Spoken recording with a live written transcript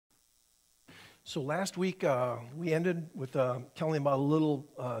So last week we ended with telling about a little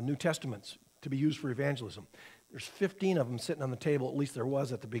New Testaments to be used for evangelism. There's 15 of them sitting on the table, at least there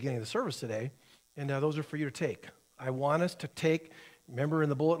was at the beginning of the service today, and those are for you to take. I want us to take, remember in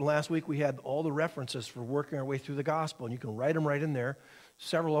the bulletin last week we had all the references for working our way through the gospel, and you can write them right in there.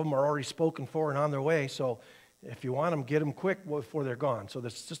 Several of them are already spoken for and on their way, so if you want them, get them quick before they're gone. So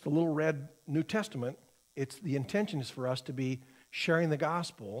there's just a little red New Testament. The intention is for us to be sharing the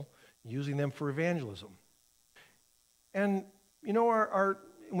gospel, using them for evangelism. And, you know,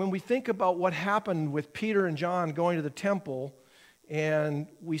 when we think about what happened with Peter and John going to the temple, and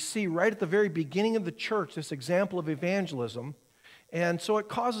we see right at the very beginning of the church this example of evangelism, and so it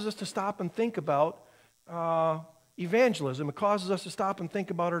causes us to stop and think about evangelism. It causes us to stop and think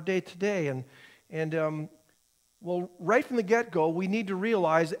about our day-to-day. Well, right from the get-go, we need to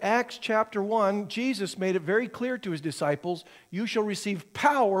realize Acts chapter 1, Jesus made it very clear to his disciples, you shall receive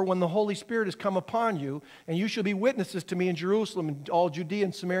power when the Holy Spirit has come upon you, and you shall be witnesses to me in Jerusalem and all Judea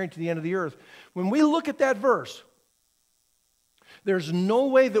and Samaria and to the end of the earth. When we look at that verse, there's no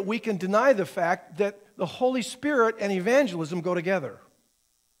way that we can deny the fact that the Holy Spirit and evangelism go together.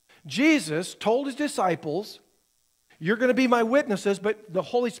 Jesus told his disciples, you're going to be my witnesses, but the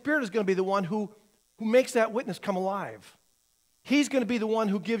Holy Spirit is going to be the one who makes that witness come alive. He's going to be the one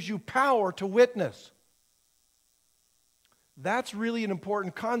who gives you power to witness. That's really an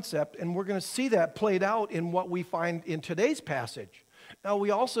important concept, and we're going to see that played out in what we find in today's passage. Now,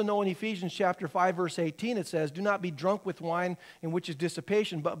 we also know in Ephesians chapter 5, verse 18, it says, do not be drunk with wine in which is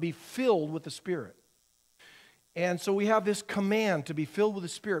dissipation, but be filled with the Spirit. And so we have this command to be filled with the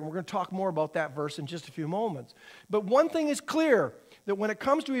Spirit. And we're going to talk more about that verse in just a few moments. But one thing is clear, that when it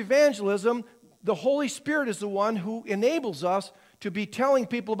comes to evangelism, the Holy Spirit is the one who enables us to be telling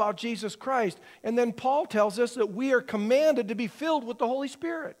people about Jesus Christ. And then Paul tells us that we are commanded to be filled with the Holy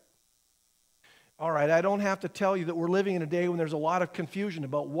Spirit. All right, I don't have to tell you that we're living in a day when there's a lot of confusion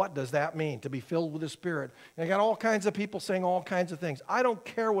about what does that mean, to be filled with the Spirit. And I got all kinds of people saying all kinds of things. I don't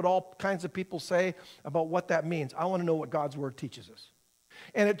care what all kinds of people say about what that means. I want to know what God's Word teaches us.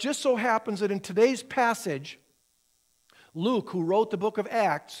 And it just so happens that in today's passage, Luke, who wrote the book of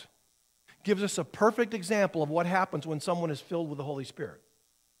Acts, gives us a perfect example of what happens when someone is filled with the Holy Spirit.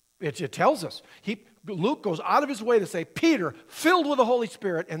 It tells us. Luke goes out of his way to say, Peter, filled with the Holy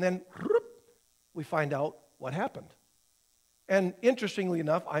Spirit, and then we find out what happened. And interestingly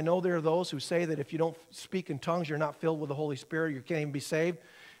enough, I know there are those who say that if you don't speak in tongues, you're not filled with the Holy Spirit, you can't even be saved.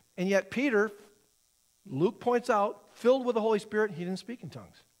 And yet Peter, Luke points out, filled with the Holy Spirit, he didn't speak in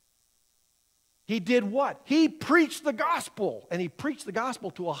tongues. He did what? He preached the gospel, and he preached the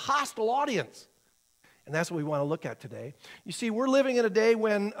gospel to a hostile audience. And that's what we want to look at today. You see, we're living in a day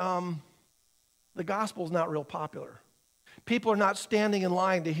when the gospel is not real popular. People are not standing in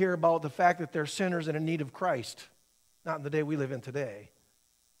line to hear about the fact that they're sinners and in need of Christ. Not in the day we live in today.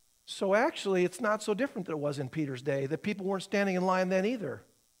 So actually, it's not so different than it was in Peter's day, that people weren't standing in line then either.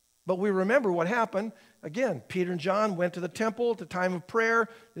 But we remember what happened. Again, Peter and John went to the temple at the time of prayer.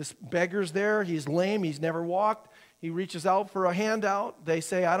 This beggar's there. He's lame. He's never walked. He reaches out for a handout. They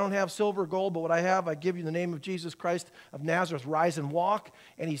say, I don't have silver or gold, but what I have, I give you in the name of Jesus Christ of Nazareth. Rise and walk.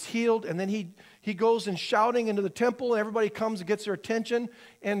 And he's healed. And then he goes and shouting into the temple, and everybody comes and gets their attention.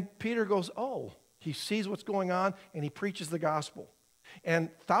 And Peter goes, oh, he sees what's going on, and he preaches the gospel. And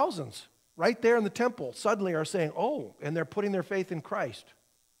thousands right there in the temple suddenly are saying, oh, and they're putting their faith in Christ.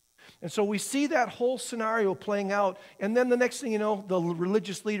 And so we see that whole scenario playing out, and then the next thing you know, the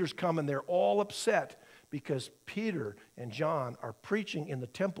religious leaders come and they're all upset because Peter and John are preaching in the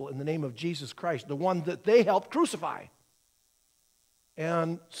temple in the name of Jesus Christ, the one that they helped crucify.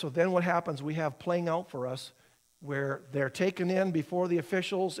 And so then what happens, we have playing out for us where they're taken in before the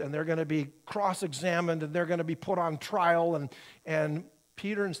officials and they're going to be cross-examined and they're going to be put on trial, and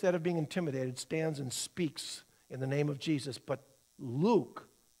Peter, instead of being intimidated, stands and speaks in the name of Jesus. But Luke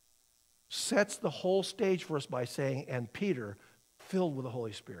sets the whole stage for us by saying, and Peter, filled with the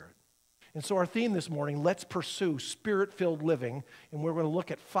Holy Spirit. And so our theme this morning, let's pursue Spirit-filled living, and we're going to look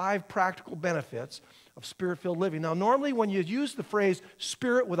at 5 practical benefits of Spirit-filled living. Now, normally when you use the phrase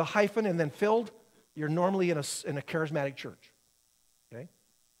Spirit with a hyphen and then filled, you're normally in a charismatic church. Okay?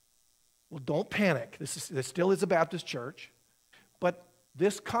 Well, don't panic. This still is a Baptist church, but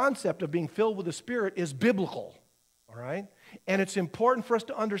this concept of being filled with the Spirit is biblical. All right? And it's important for us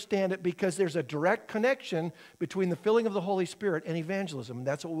to understand it because there's a direct connection between the filling of the Holy Spirit and evangelism. And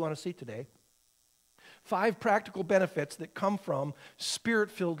that's what we want to see today. 5 practical benefits that come from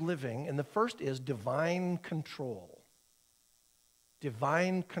Spirit-filled living. And the first is divine control.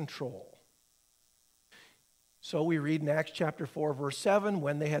 Divine control. So we read in Acts chapter 4, verse 7,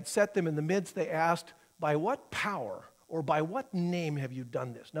 when they had set them in the midst, they asked, by what power or by what name have you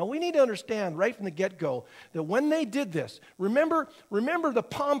done this? Now we need to understand right from the get-go that when they did this, remember the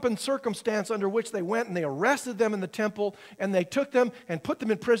pomp and circumstance under which they went and they arrested them in the temple and they took them and put them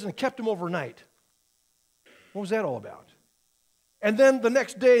in prison and kept them overnight. What was that all about? And then the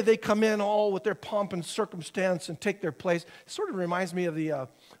next day they come in all with their pomp and circumstance and take their place. It sort of reminds me of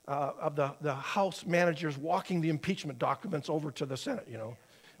the House managers walking the impeachment documents over to the Senate,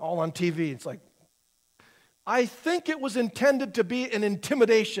 all on TV. It's like, I think it was intended to be an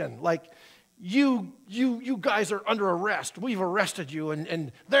intimidation, like you guys are under arrest. We've arrested you,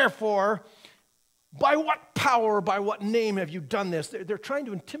 and therefore, by what power, by what name have you done this? They're trying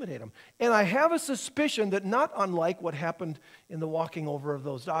to intimidate them. And I have a suspicion that not unlike what happened in the walking over of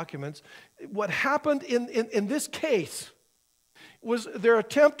those documents, what happened in this case was their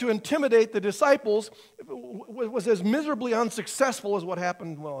attempt to intimidate the disciples was as miserably unsuccessful as what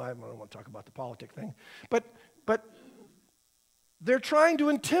happened. Well, I don't want to talk about the politic thing. But they're trying to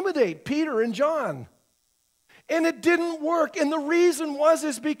intimidate Peter and John. And it didn't work. And the reason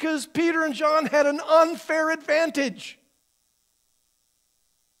is because Peter and John had an unfair advantage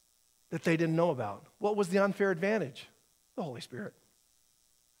that they didn't know about. What was the unfair advantage? The Holy Spirit.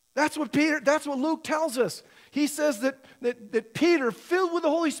 That's what Luke tells us. He says that Peter, filled with the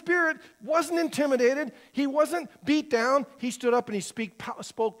Holy Spirit, wasn't intimidated. He wasn't beat down. He stood up and he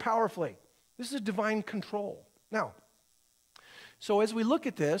spoke powerfully. This is divine control. Now, so as we look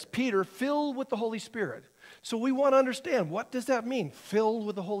at this, Peter, filled with the Holy Spirit. So we want to understand, what does that mean, filled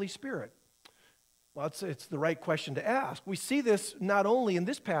with the Holy Spirit? Well, it's the right question to ask. We see this not only in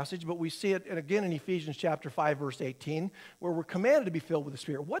this passage, but we see it again in Ephesians chapter 5, verse 18, where we're commanded to be filled with the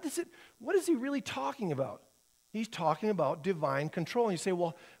Spirit. What is he really talking about? He's talking about divine control. And you say,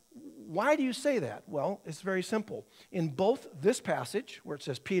 well, why do you say that? Well, it's very simple. In both this passage, where it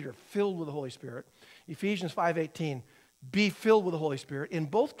says Peter, filled with the Holy Spirit, Ephesians 5:18, be filled with the Holy Spirit, in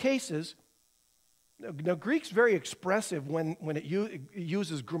both cases, now, Greek's very expressive when it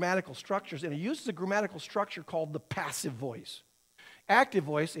uses grammatical structures, and it uses a grammatical structure called the passive voice. Active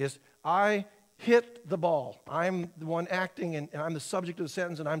voice is, I hit the ball. I'm the one acting, and I'm the subject of the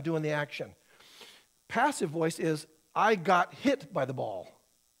sentence, and I'm doing the action. Passive voice is, I got hit by the ball.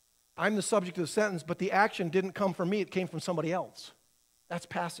 I'm the subject of the sentence, but the action didn't come from me. It came from somebody else. That's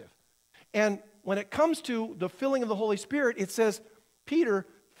passive. And when it comes to the filling of the Holy Spirit, it says, Peter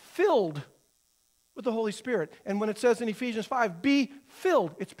filled with the Holy Spirit. And when it says in Ephesians 5, be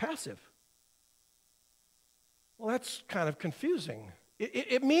filled, it's passive. Well, that's kind of confusing.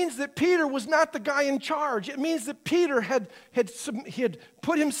 It means that Peter was not the guy in charge. It means that Peter had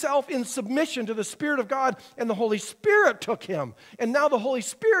put himself in submission to the Spirit of God, and the Holy Spirit took him. And now the Holy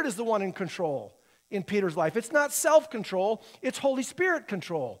Spirit is the one in control in Peter's life. It's not self-control, it's Holy Spirit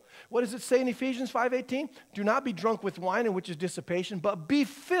control. What does it say in Ephesians 5:18? Do not be drunk with wine, in which is dissipation, but be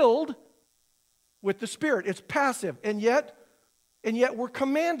filled with the Spirit. It's passive, and yet we're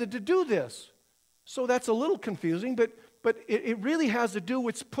commanded to do this. So that's a little confusing, but it really has to do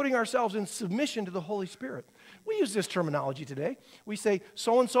with putting ourselves in submission to the Holy Spirit. We use this terminology today. We say,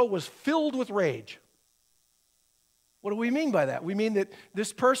 so-and-so was filled with rage. What do we mean by that? We mean that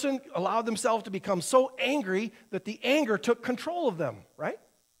this person allowed themselves to become so angry that the anger took control of them, right?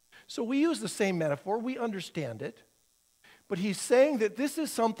 So we use the same metaphor. We understand it. But he's saying that this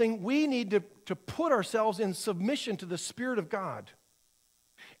is something we need to put ourselves in submission to the Spirit of God.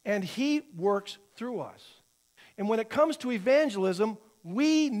 And he works through us. And when it comes to evangelism,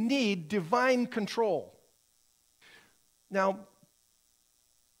 we need divine control. Now,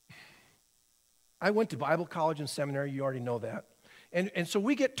 I went to Bible college and seminary. You already know that. And so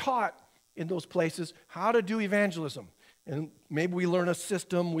we get taught in those places how to do evangelism. And maybe we learn a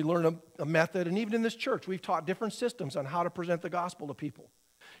system, we learn a method, and even in this church, we've taught different systems on how to present the gospel to people.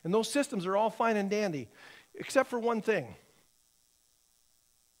 And those systems are all fine and dandy, except for one thing.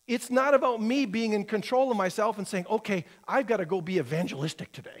 It's not about me being in control of myself and saying, okay, I've got to go be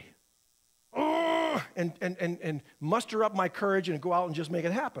evangelistic today. And muster up my courage and go out and just make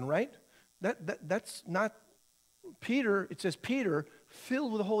it happen, right? That's not Peter. It says Peter,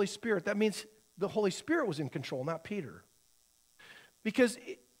 filled with the Holy Spirit. That means the Holy Spirit was in control, not Peter. Because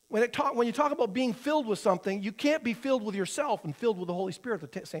when you talk about being filled with something, you can't be filled with yourself and filled with the Holy Spirit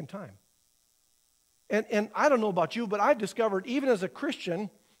at the same time. And I don't know about you, but I've discovered even as a Christian,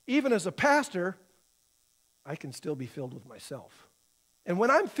 even as a pastor, I can still be filled with myself. And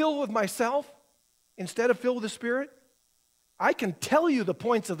when I'm filled with myself, instead of filled with the Spirit, I can tell you the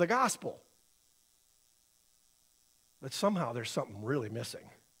points of the gospel. But somehow there's something really missing.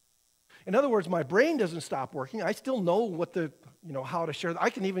 In other words, my brain doesn't stop working. I still know how to share. I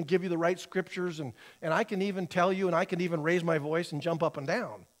can even give you the right scriptures, and I can even tell you, and I can even raise my voice and jump up and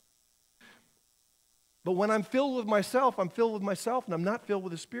down. But when I'm filled with myself, I'm filled with myself, and I'm not filled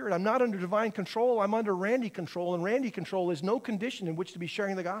with the Spirit. I'm not under divine control. I'm under Randy control, and Randy control is no condition in which to be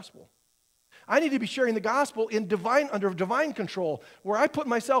sharing the gospel. I need to be sharing the gospel under divine control, where I put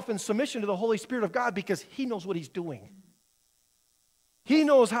myself in submission to the Holy Spirit of God because He knows what He's doing. He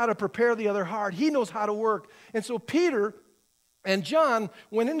knows how to prepare the other heart. He knows how to work. And so Peter and John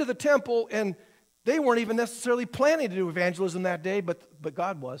went into the temple, and they weren't even necessarily planning to do evangelism that day, but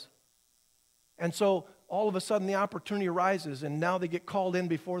God was. And so all of a sudden the opportunity arises, and now they get called in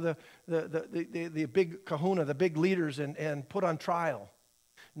before the big kahuna, the big leaders, and put on trial.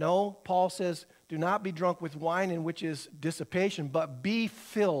 No, Paul says, do not be drunk with wine, in which is dissipation, but be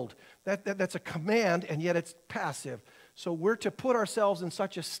filled. That's a command, and yet it's passive. So we're to put ourselves in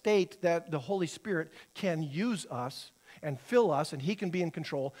such a state that the Holy Spirit can use us and fill us, and He can be in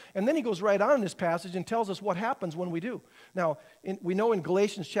control. And then he goes right on in this passage and tells us what happens when we do. Now, we know in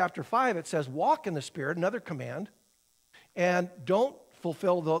Galatians chapter 5, it says, walk in the Spirit, another command, and don't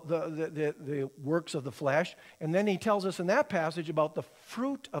fulfill the works of the flesh. And then he tells us in that passage about the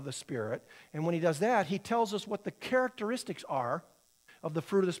fruit of the Spirit. And when he does that, he tells us what the characteristics are of the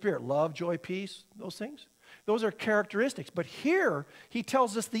fruit of the Spirit. Love, joy, peace, those things. Those are characteristics. But here, he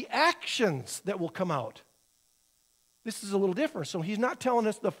tells us the actions that will come out. This is a little different. So he's not telling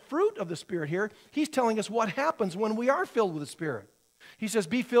us the fruit of the Spirit here. He's telling us what happens when we are filled with the Spirit. He says,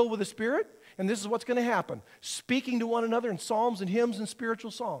 be filled with the Spirit, and this is what's going to happen. Speaking to one another in psalms and hymns and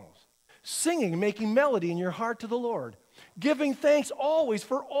spiritual songs. Singing, making melody in your heart to the Lord. Giving thanks always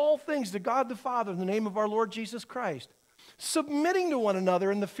for all things to God the Father in the name of our Lord Jesus Christ. Submitting to one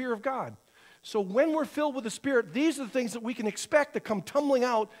another in the fear of God. So when we're filled with the Spirit, these are the things that we can expect to come tumbling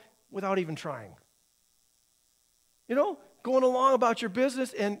out without even trying. You know, going along about your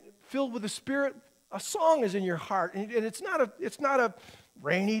business and filled with the Spirit, a song is in your heart. And it's not a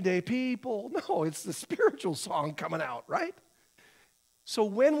rainy day, people. No, it's the spiritual song coming out, right? So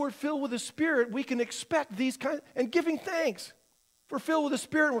when we're filled with the Spirit, we can expect these kinds, and giving thanks. If we're filled with the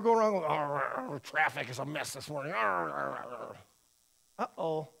Spirit, we're going around going, traffic is a mess this morning.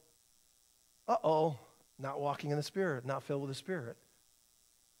 Uh-oh. Not walking in the Spirit, not filled with the Spirit.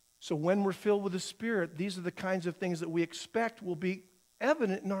 So when we're filled with the Spirit, these are the kinds of things that we expect will be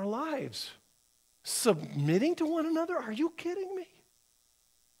evident in our lives. Submitting to one another? Are you kidding me?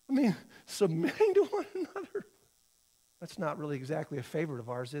 I mean, submitting to one another? That's not really exactly a favorite of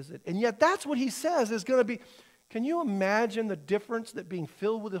ours, is it? And yet that's what he says is going to be. Can you imagine the difference that being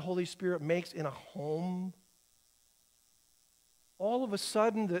filled with the Holy Spirit makes in a home? All of a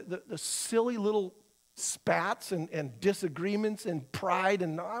sudden, the silly little spats and disagreements and pride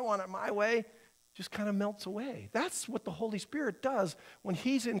and I want it my way just kind of melts away. That's what the Holy Spirit does when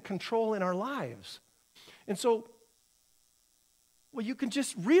He's in control in our lives. And so, well, you can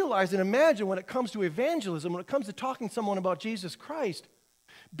just realize and imagine when it comes to evangelism, when it comes to talking to someone about Jesus Christ,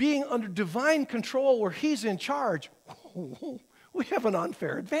 being under divine control where He's in charge, we have an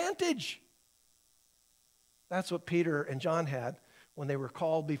unfair advantage. That's what Peter and John had when they were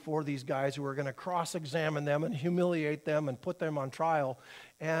called before these guys who were going to cross-examine them and humiliate them and put them on trial.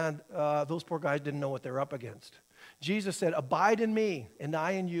 And those poor guys didn't know what they were up against. Jesus said, abide in me and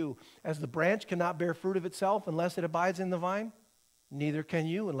I in you. As the branch cannot bear fruit of itself unless it abides in the vine, neither can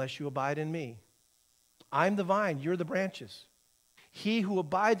you unless you abide in me. I'm the vine, you're the branches. He who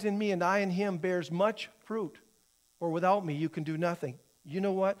abides in me and I in him bears much fruit, for without me you can do nothing. You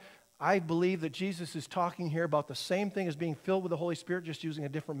know what? I believe that Jesus is talking here about the same thing as being filled with the Holy Spirit, just using a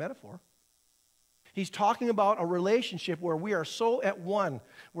different metaphor. He's talking about a relationship where we are so at one,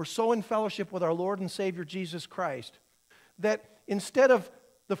 we're so in fellowship with our Lord and Savior Jesus Christ, that instead of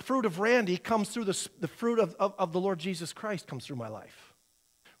the fruit of Randy comes through the fruit of the Lord Jesus Christ comes through my life.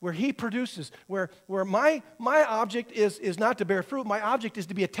 Where He produces, where my object is not to bear fruit, my object is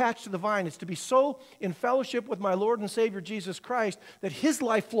to be attached to the vine. It's to be so in fellowship with my Lord and Savior Jesus Christ that His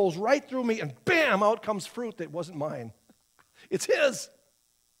life flows right through me and bam, out comes fruit that wasn't mine. It's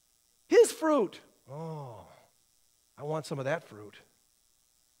His fruit. Oh, I want some of that fruit.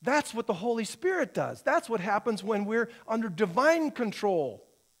 That's what the Holy Spirit does. That's what happens when we're under divine control.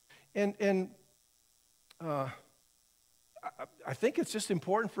 And I think it's just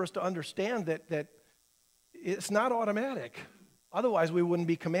important for us to understand that it's not automatic. Otherwise, we wouldn't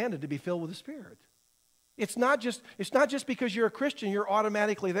be commanded to be filled with the Spirit. It's not just because you're a Christian, you're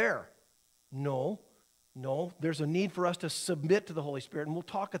automatically there. No, there's a need for us to submit to the Holy Spirit. And we'll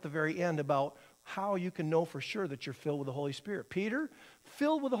talk at the very end about how you can know for sure that you're filled with the Holy Spirit. Peter,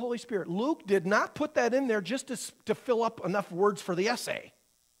 filled with the Holy Spirit. Luke did not put that in there just to fill up enough words for the essay.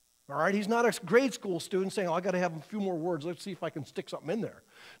 All right, he's not a grade school student saying, oh, I got to have a few more words. Let's see if I can stick something in there.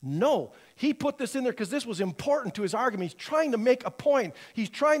 No, he put this in there because this was important to his argument. He's trying to make a point. He's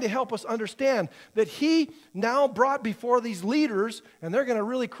trying to help us understand that he now brought before these leaders, and they're going to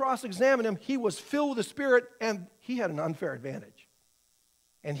really cross-examine him. He was filled with the Spirit, and he had an unfair advantage.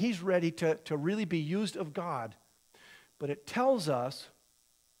 And he's ready to really be used of God. But it tells us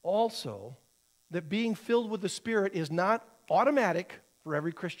also that being filled with the Spirit is not automatic for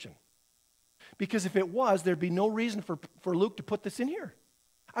every Christian. Because if it was, there'd be no reason for Luke to put this in here.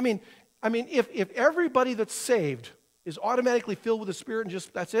 I mean, if everybody that's saved is automatically filled with the Spirit and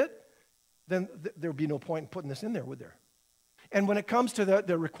just that's it, then there'd be no point in putting this in there, would there? And when it comes to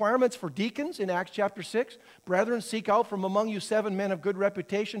the requirements for deacons in Acts chapter 6, brethren, seek out from among you 7 men of good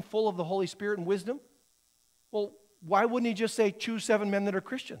reputation, full of the Holy Spirit and wisdom. Well, why wouldn't he just say choose 7 men that are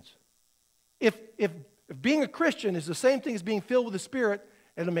Christians? If being a Christian is the same thing as being filled with the Spirit,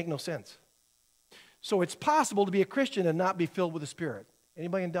 it'll make no sense. So it's possible to be a Christian and not be filled with the Spirit.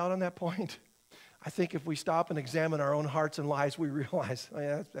 Anybody in doubt on that point? I think if we stop and examine our own hearts and lives, we realize, oh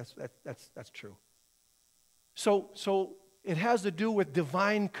yeah, that's true. So it has to do with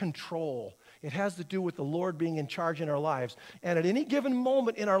divine control. It has to do with the Lord being in charge in our lives. And at any given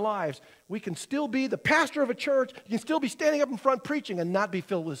moment in our lives, we can still be the pastor of a church, you can still be standing up in front preaching and not be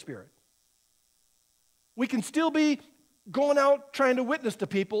filled with the Spirit. We can still be going out trying to witness to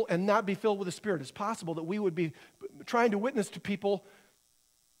people and not be filled with the Spirit. It's possible that we would be trying to witness to people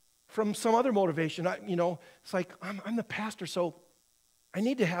from some other motivation. It's like, I'm the pastor, so I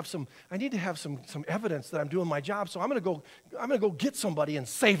need to have some evidence that I'm doing my job, so I'm going to go get somebody and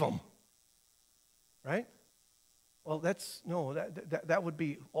save them. Right? Well, that would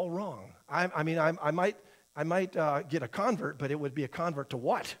be all wrong. I might get a convert, but it would be a convert to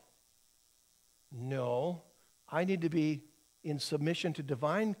what? No, I need to be in submission to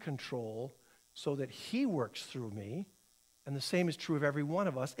divine control so that He works through me, and the same is true of every one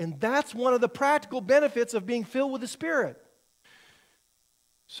of us. And that's one of the practical benefits of being filled with the Spirit.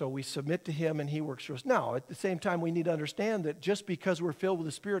 So we submit to Him and He works through us. Now, at the same time, we need to understand that just because we're filled with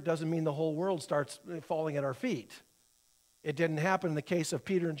the Spirit doesn't mean the whole world starts falling at our feet. It didn't happen in the case of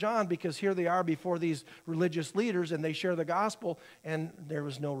Peter and John because here they are before these religious leaders and they share the gospel and there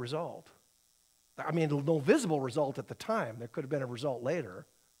was no result. No visible result at the time. There could have been a result later.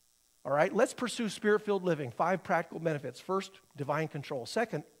 All right, let's pursue Spirit-filled living. 5 practical benefits. First, divine control.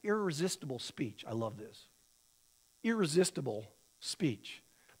 Second, irresistible speech. I love this. Irresistible speech.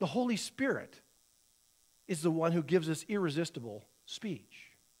 The Holy Spirit is the one who gives us irresistible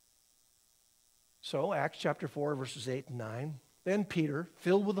speech. So, Acts chapter 4, verses 8 and 9. Then Peter,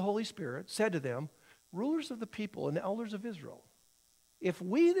 filled with the Holy Spirit, said to them, rulers of the people and elders of Israel, if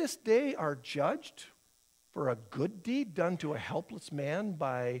we this day are judged for a good deed done to a helpless man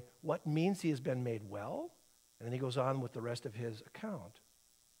by what means he has been made well, and then he goes on with the rest of his account.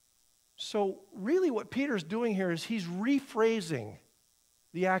 So really what Peter's doing here is he's rephrasing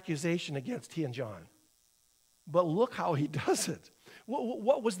the accusation against he and John. But look how he does it.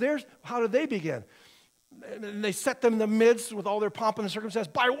 What was theirs? How did they begin? And they set them in the midst with all their pomp and circumstance.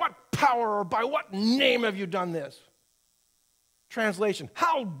 By what power or by what name have you done this? Translation,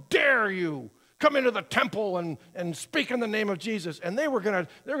 how dare you come into the temple and speak in the name of Jesus? And they're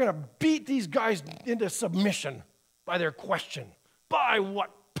gonna beat these guys into submission by their question. By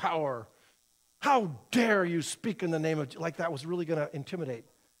what power? How dare you speak in the name of Jesus? Like that was really going to intimidate.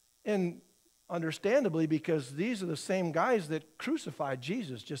 And understandably, because these are the same guys that crucified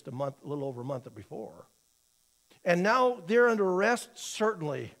Jesus just a little over a month before. And now they're under arrest,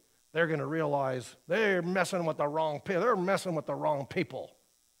 certainly. They're going to realize they're messing with the wrong people. They're messing with the wrong people.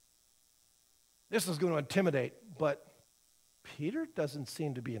 This is going to intimidate. But Peter doesn't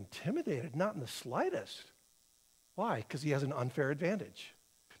seem to be intimidated, not in the slightest. Why? Because he has an unfair advantage.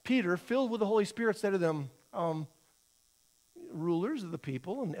 Peter, filled with the Holy Spirit, said to them, rulers of the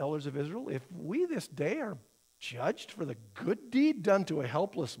people and elders of Israel, if we this day are judged for the good deed done to a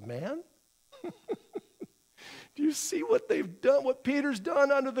helpless man? Do you see what they've done, what Peter's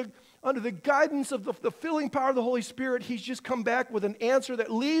done under the guidance of the filling power of the Holy Spirit? He's just come back with an answer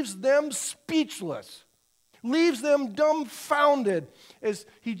that leaves them speechless, leaves them dumbfounded, as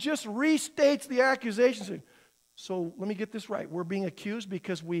he just restates the accusation. So let me get this right. We're being accused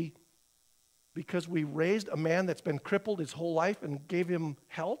because we raised a man that's been crippled his whole life and gave him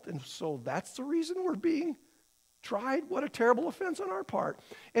health, and so that's the reason we're being tried? What a terrible offense on our part.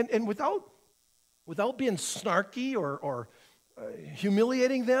 And without being snarky or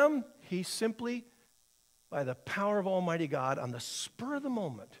humiliating them, He simply, by the power of Almighty God, on the spur of the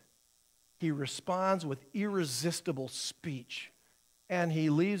moment, he responds with irresistible speech. And he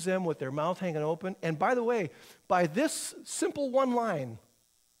leaves them with their mouth hanging open. And by the way, by this simple one line,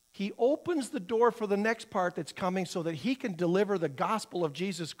 he opens the door for the next part that's coming so that he can deliver the gospel of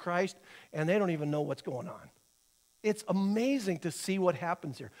Jesus Christ, and they don't even know what's going on. It's amazing to see what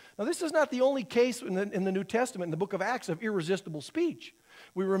happens here. Now, this is not the only case in the New Testament, in the book of Acts, of irresistible speech.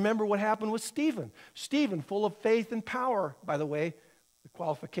 We remember what happened with Stephen. Stephen, full of faith and power. By the way, the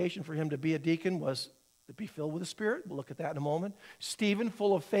qualification for him to be a deacon was to be filled with the Spirit. We'll look at that in a moment. Stephen,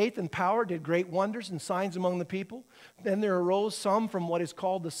 full of faith and power, did great wonders and signs among the people. Then there arose some from what is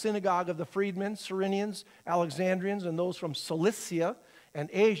called the synagogue of the freedmen, Cyrenians, Alexandrians, and those from Cilicia and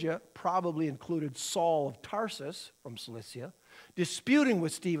Asia, probably included Saul of Tarsus from Cilicia, disputing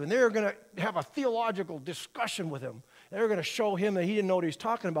with Stephen. They were going to have a theological discussion with him. They were going to show him that he didn't know what he was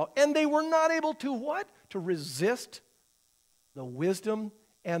talking about. And they were not able to what? To resist the wisdom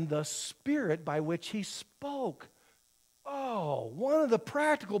and the spirit by which he spoke. Oh, one of the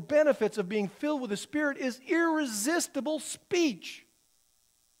practical benefits of being filled with the Spirit is irresistible speech.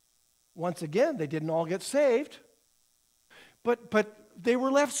 Once again, they didn't all get saved, but they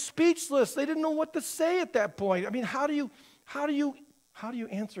were left speechless. They didn't know what to say at that point. I mean, how do you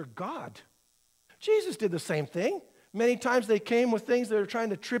answer God? Jesus did the same thing. Many times they came with things that were trying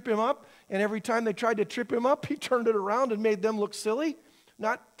to trip him up, and every time they tried to trip him up, he turned it around and made them look silly.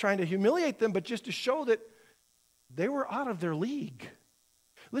 Not trying to humiliate them, but just to show that they were out of their league.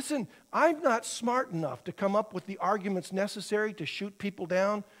 Listen, I'm not smart enough to come up with the arguments necessary to shoot people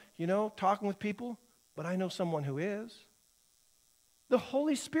down, talking with people, but I know someone who is. The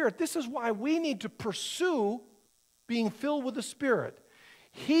Holy Spirit. This is why we need to pursue being filled with the Spirit.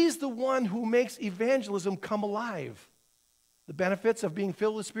 He's the one who makes evangelism come alive. The benefits of being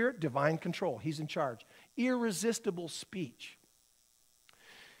filled with the Spirit, divine control. He's in charge. Irresistible speech.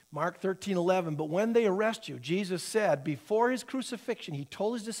 Mark 13:11, but when they arrest you, Jesus said, before his crucifixion, he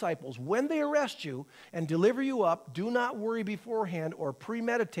told his disciples, when they arrest you and deliver you up, do not worry beforehand or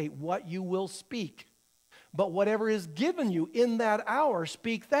premeditate what you will speak. But whatever is given you in that hour,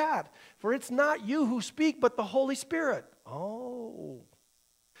 speak that. For it's not you who speak, but the Holy Spirit. Oh.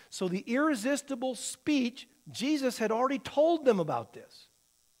 So the irresistible speech, Jesus had already told them about this.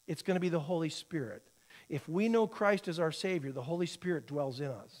 It's going to be the Holy Spirit. If we know Christ as our Savior, the Holy Spirit dwells in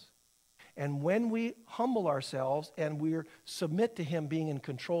us. And when we humble ourselves and we submit to Him being in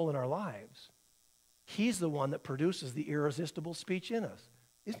control in our lives, He's the one that produces the irresistible speech in us.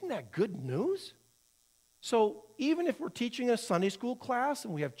 Isn't that good news? So even if we're teaching a Sunday school class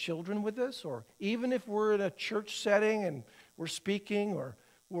and we have children with us, or even if we're in a church setting and we're speaking, or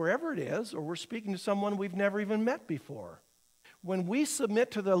wherever it is, or we're speaking to someone we've never even met before, when we submit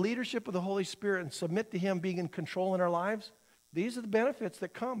to the leadership of the Holy Spirit and submit to Him being in control in our lives, these are the benefits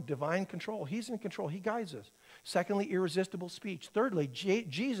that come. Divine control. He's in control. He guides us. Secondly, irresistible speech. Thirdly,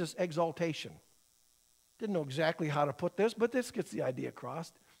 Jesus' exaltation. Didn't know exactly how to put this, but this gets the idea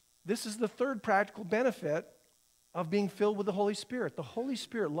across. This is the third practical benefit of being filled with the Holy Spirit. The Holy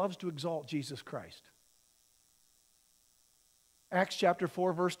Spirit loves to exalt Jesus Christ. Acts chapter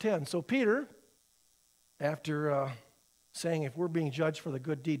 4, verse 10. So Peter, after saying, if we're being judged for the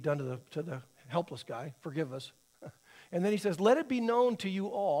good deed done to the helpless guy, forgive us. And then he says, let it be known to you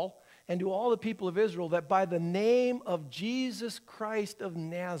all and to all the people of Israel that by the name of Jesus Christ of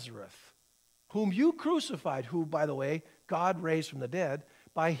Nazareth, whom you crucified, who, by the way, God raised from the dead,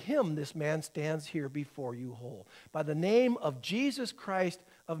 by him this man stands here before you whole. By the name of Jesus Christ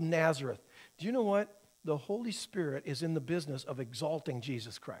of Nazareth. Do you know what? The Holy Spirit is in the business of exalting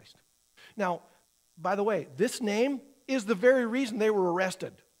Jesus Christ. Now, by the way, this name is the very reason they were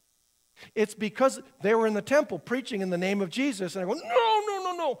arrested. It's because they were in the temple preaching in the name of Jesus, and they're going, no, no,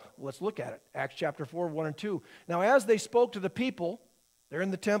 no, no. Well, let's look at it. Acts chapter 4, 1 and 2. Now, as they spoke to the people, they're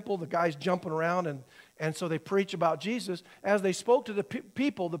in the temple, the guy's jumping around, and so they preach about Jesus. As they spoke to the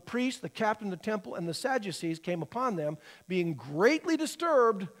people, the priest, the captain of the temple, and the Sadducees came upon them, being greatly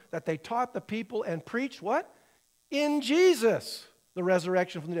disturbed that they taught the people and preached what? In Jesus, the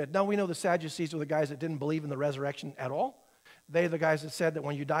resurrection from the dead. Now, we know the Sadducees were the guys that didn't believe in the resurrection at all. They're the guys that said that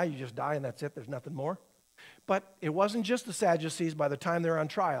when you die, you just die and that's it. There's nothing more. But it wasn't just the Sadducees by the time they're on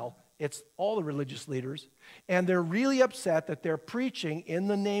trial. It's all the religious leaders. And they're really upset that they're preaching in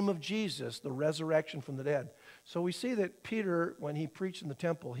the name of Jesus, the resurrection from the dead. So we see that Peter, when he preached in the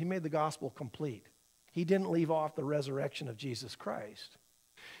temple, he made the gospel complete. He didn't leave off the resurrection of Jesus Christ.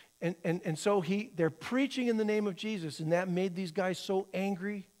 And so they're preaching in the name of Jesus, and that made these guys so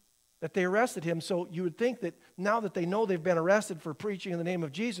angry. that they arrested him. So you would think that now that they know they've been arrested for preaching in the name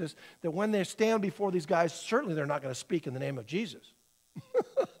of Jesus, that when they stand before these guys, certainly they're not going to speak in the name of Jesus.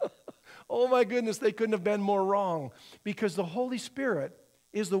 Oh my goodness, they couldn't have been more wrong, because the Holy Spirit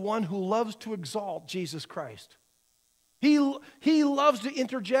is the one who loves to exalt Jesus Christ. He loves to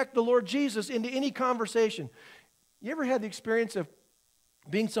interject the Lord Jesus into any conversation. You ever had the experience of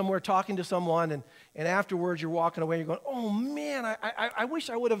being somewhere talking to someone, and afterwards you're walking away and you're going, oh man, I wish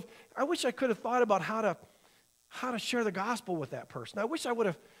I could have thought about how to share the gospel with that person. I wish I would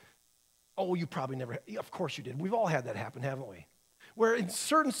have. Oh, you probably never, of course you did. We've all had that happen, haven't we? Where in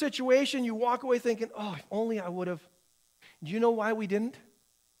certain situation you walk away thinking, oh, if only I would have. Do you know why we didn't?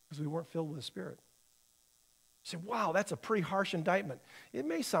 Because we weren't filled with the Spirit. You say, wow, that's a pretty harsh indictment. It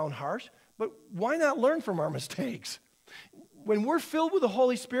may sound harsh, but why not learn from our mistakes? When we're filled with the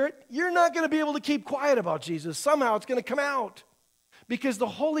Holy Spirit, you're not going to be able to keep quiet about Jesus. Somehow it's going to come out, because the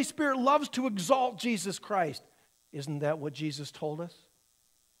Holy Spirit loves to exalt Jesus Christ. Isn't that what Jesus told us?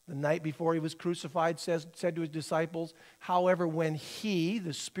 The night before he was crucified, said to his disciples, however, when he,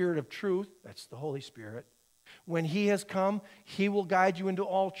 the Spirit of truth, that's the Holy Spirit, when he has come, he will guide you into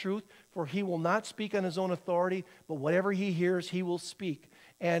all truth, for he will not speak on his own authority, but whatever he hears, he will speak.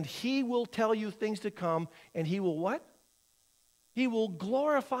 And he will tell you things to come, and he will what? He will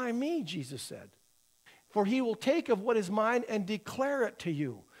glorify me, Jesus said. For he will take of what is mine and declare it to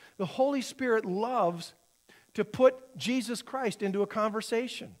you. The Holy Spirit loves to put Jesus Christ into a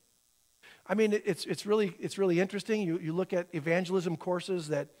conversation. I mean, it's really interesting. You look at evangelism courses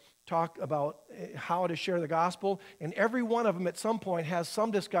that talk about how to share the gospel, and every one of them at some point has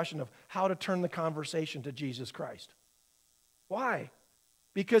some discussion of how to turn the conversation to Jesus Christ. Why?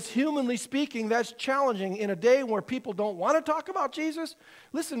 Because humanly speaking, that's challenging in a day where people don't want to talk about Jesus.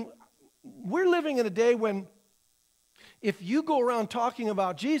 Listen, we're living in a day when if you go around talking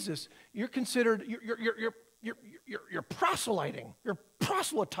about Jesus, you're considered, you're proselyting, you're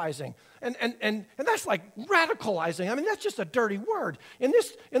proselytizing, and that's like radicalizing. I mean, that's just a dirty word. In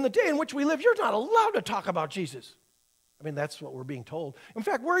the day in which we live, you're not allowed to talk about Jesus. I mean, that's what we're being told. In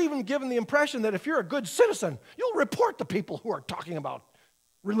fact, we're even given the impression that if you're a good citizen, you'll report the people who are talking about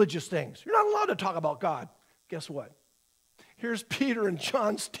religious things. You're not allowed to talk about God. Guess what? Here's Peter and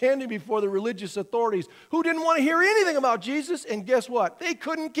John standing before the religious authorities who didn't want to hear anything about Jesus, and guess what? They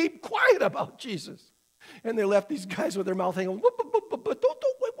couldn't keep quiet about Jesus. And they left these guys with their mouth hanging.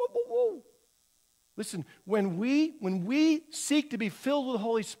 Whoa. Listen, when we seek to be filled with the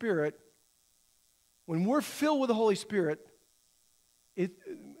Holy Spirit, when we're filled with the Holy Spirit,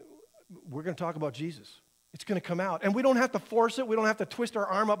 we're going to talk about Jesus. It's going to come out. And we don't have to force it. We don't have to twist our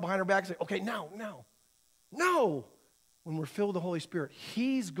arm up behind our back and say, okay, now. No. When we're filled with the Holy Spirit,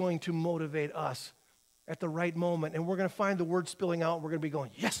 he's going to motivate us at the right moment. And we're going to find the word spilling out. And we're going to be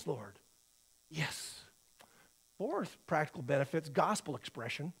going, yes, Lord. Yes. Fourth practical benefits, gospel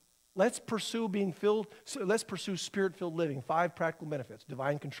expression. Let's pursue spirit-filled living. 5 practical benefits: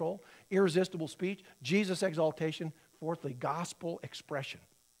 divine control, irresistible speech, Jesus exaltation. Fourthly, gospel expression.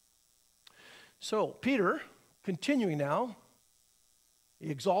 So Peter, continuing now,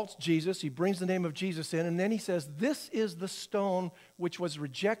 he exalts Jesus, he brings the name of Jesus in, and then he says, this is the stone which was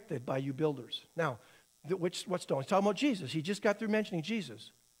rejected by you builders. Now, what stone? He's talking about Jesus. He just got through mentioning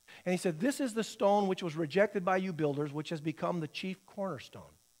Jesus. And he said, this is the stone which was rejected by you builders, which has become the chief cornerstone.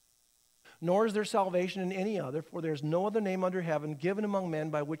 Nor is there salvation in any other, for there is no other name under heaven given among men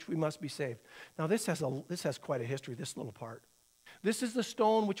by which we must be saved. Now, this has quite a history, this little part. This is the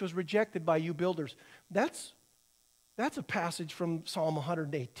stone which was rejected by you builders. That's a passage from Psalm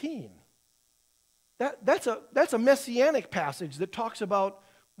 118. That's a messianic passage that talks about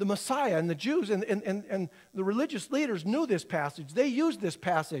the Messiah, and the Jews and the religious leaders knew this passage. They used this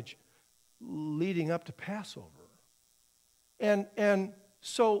passage leading up to Passover. And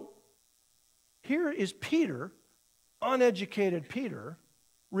so here is Peter, uneducated Peter,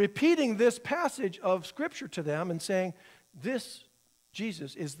 repeating this passage of Scripture to them and saying, this,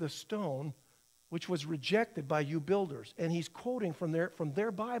 Jesus, is the stone which was rejected by you builders. And he's quoting from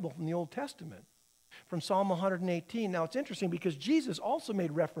their Bible, from the Old Testament, from Psalm 118. Now, it's interesting because Jesus also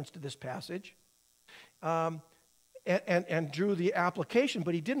made reference to this passage and drew the application,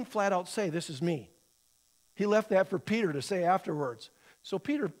 but he didn't flat out say, this is me. He left that for Peter to say afterwards. So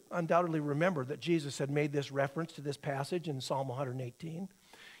Peter undoubtedly remembered that Jesus had made this reference to this passage in Psalm 118.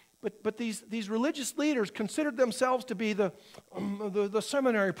 But these religious leaders considered themselves to be the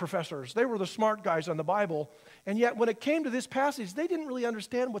seminary professors. They were the smart guys on the Bible. And yet when it came to this passage, they didn't really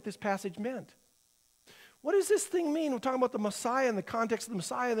understand what this passage meant. What does this thing mean? We're talking about the Messiah in the context of the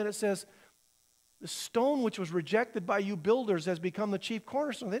Messiah. Then it says, The stone which was rejected by you builders has become the chief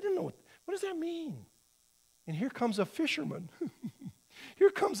cornerstone. They didn't know what does that mean? And here comes a fisherman.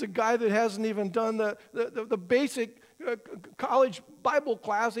 Here comes a guy that hasn't even done the basic college Bible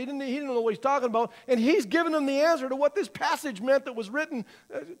class. He didn't know what he's talking about. And he's giving them the answer to what this passage meant that was written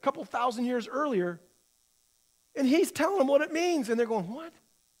a couple thousand years earlier. And he's telling them what it means. And they're going, what?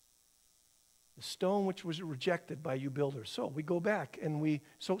 The stone which was rejected by you builders. So we go back and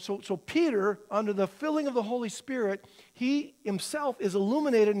so Peter, under the filling of the Holy Spirit, he himself is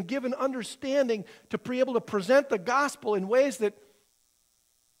illuminated and given understanding to be able to present the gospel in ways that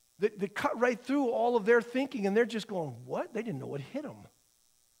cut right through all of their thinking, and they're just going, what? They didn't know what hit them.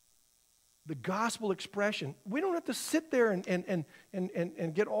 The gospel expression. We don't have to sit there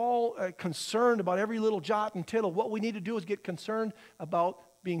and get all concerned about every little jot and tittle. What we need to do is get concerned about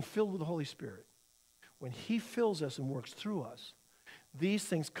being filled with the Holy Spirit. When He fills us and works through us, these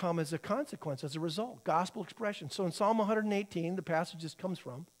things come as a consequence, as a result. Gospel expression. So in Psalm 118, the passage this comes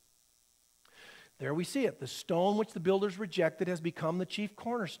from, there we see it. The stone which the builders rejected has become the chief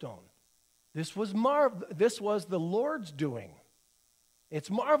cornerstone. This was the Lord's doing.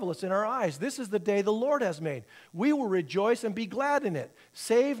 It's marvelous in our eyes. This is the day the Lord has made. We will rejoice and be glad in it.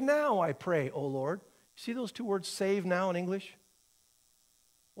 Save now, I pray, O Lord. See those two words, save now, in English?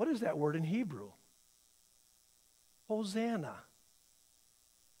 What is that word in Hebrew? Hosanna.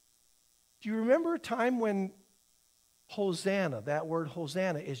 Do you remember a time when Hosanna, that word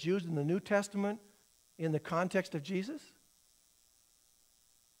Hosanna, is used in the New Testament in the context of Jesus?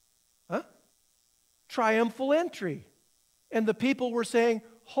 Huh? Triumphal entry. And the people were saying,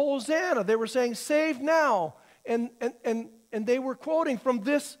 Hosanna. They were saying, save now. And they were quoting from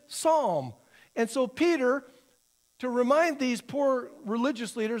this psalm. And so Peter, to remind these poor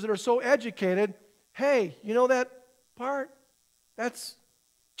religious leaders that are so educated, hey, you know that part? That's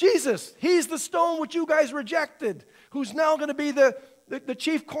Jesus. He's the stone which you guys rejected, who's now going to be the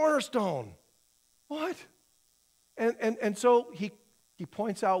chief cornerstone. What? And so he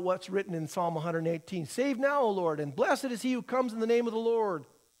points out what's written in Psalm 118. Save now, O Lord, and blessed is he who comes in the name of the Lord.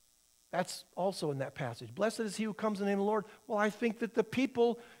 That's also in that passage. Blessed is he who comes in the name of the Lord. Well, I think that the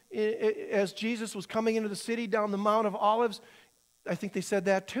people, as Jesus was coming into the city down the Mount of Olives, I think they said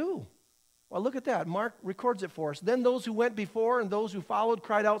that too. Well, look at that. Mark records it for us. Then those who went before and those who followed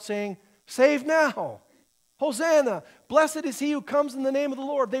cried out, saying, save now. Hosanna. Blessed is he who comes in the name of the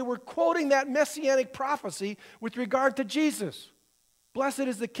Lord. They were quoting that messianic prophecy with regard to Jesus. Blessed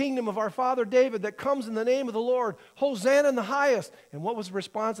is the kingdom of our father David that comes in the name of the Lord. Hosanna in the highest. And what was the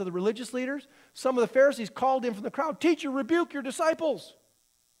response of the religious leaders? Some of the Pharisees called in from the crowd, Teacher, rebuke your disciples.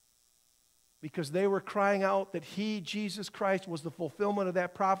 Because they were crying out that he, Jesus Christ, was the fulfillment of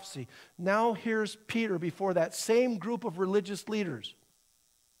that prophecy. Now here's Peter before that same group of religious leaders.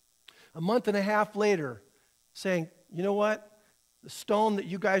 A month and a half later, saying, you know what? The stone that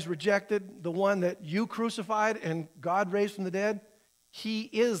you guys rejected, the one that you crucified and God raised from the dead, he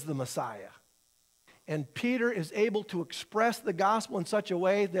is the Messiah. And Peter is able to express the gospel in such a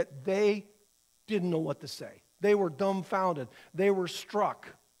way that they didn't know what to say. They were dumbfounded. They were struck.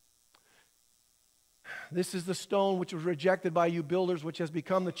 This is the stone which was rejected by you builders, which has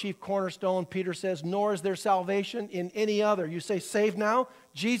become the chief cornerstone. Peter says, nor is there salvation in any other. You say, save now?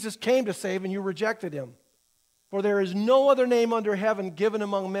 Jesus came to save and you rejected him. For there is no other name under heaven given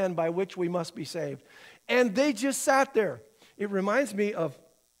among men by which we must be saved. And they just sat there. It reminds me of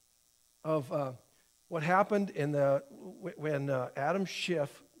what happened when Adam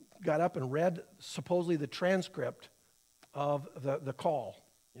Schiff got up and read supposedly the transcript of the call,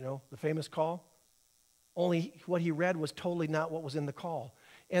 you know, the famous call. Only what he read was totally not what was in the call.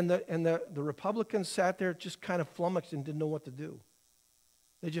 And the Republicans sat there just kind of flummoxed and didn't know what to do.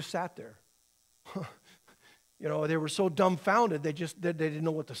 They just sat there. You know, they were so dumbfounded, they didn't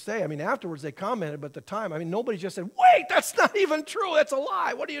know what to say. I mean, afterwards they commented, but at the time, I mean, nobody just said, wait, that's not even true. That's a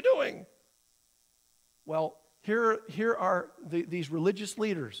lie. What are you doing? Well, here are these religious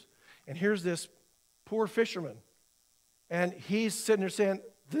leaders, and here's this poor fisherman. And he's sitting there saying,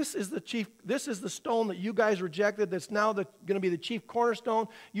 this is the stone that you guys rejected that's now going to be the chief cornerstone.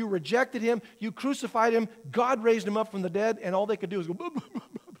 You rejected him. You crucified him. God raised him up from the dead, and all they could do is go, blah, blah, blah,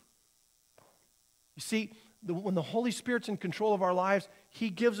 blah. You see, when the Holy Spirit's in control of our lives, he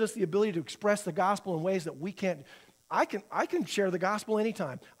gives us the ability to express the gospel in ways that we can't. I can share the gospel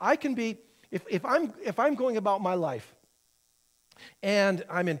anytime. I can be, if I'm going about my life and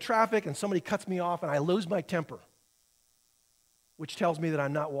I'm in traffic and somebody cuts me off and I lose my temper, which tells me that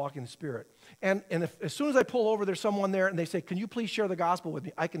I'm not walking in the Spirit. And as soon as I pull over, there's someone there and they say, can you please share the gospel with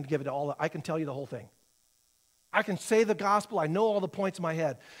me? I can give it all. I can tell you the whole thing. I can say the gospel. I know all the points in my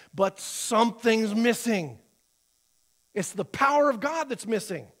head. But something's missing. It's the power of God that's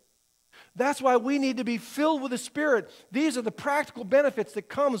missing. That's why we need to be filled with the Spirit. These are the practical benefits that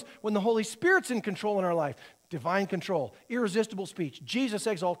comes when the Holy Spirit's in control in our life. Divine control, irresistible speech, Jesus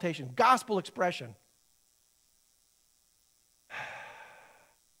exaltation, gospel expression.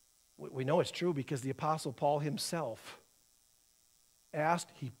 We know it's true because the Apostle Paul himself asked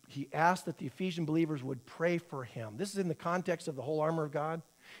that the Ephesian believers would pray for him. This is in the context of the whole armor of God.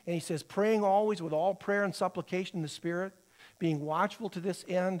 And he says, praying always with all prayer and supplication in the Spirit, being watchful to this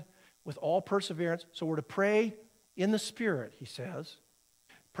end with all perseverance. So we're to pray in the Spirit, he says,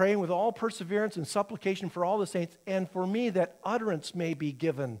 praying with all perseverance and supplication for all the saints, and for me that utterance may be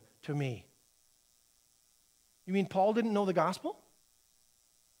given to me. You mean Paul didn't know the gospel?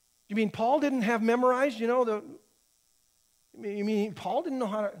 You mean Paul didn't have memorized, you mean Paul didn't know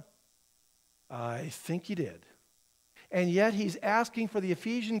how to? I think he did. And yet he's asking for the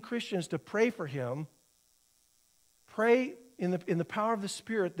Ephesian Christians to pray for him, pray in the power of the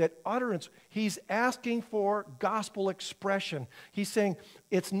Spirit, that utterance. He's asking for gospel expression. He's saying,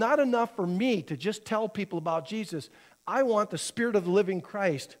 it's not enough for me to just tell people about Jesus. I want the Spirit of the living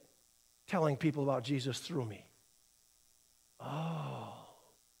Christ telling people about Jesus through me. Oh,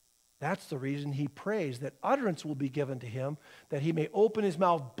 that's the reason he prays, that utterance will be given to him, that he may open his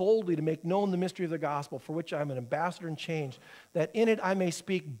mouth boldly to make known the mystery of the gospel, for which I am an ambassador in chains, that in it I may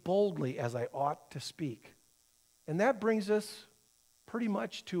speak boldly as I ought to speak. And that brings us pretty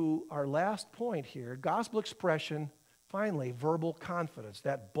much to our last point here. Gospel expression, finally, verbal confidence.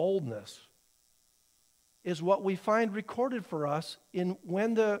 That boldness is what we find recorded for us in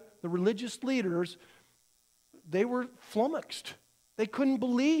when the religious leaders, they were flummoxed. They couldn't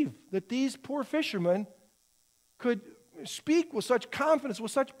believe that these poor fishermen could speak with such confidence,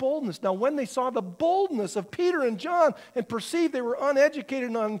 with such boldness. Now, when they saw the boldness of Peter and John and perceived they were uneducated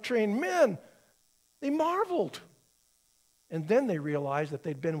and untrained men, they marveled. And then they realized that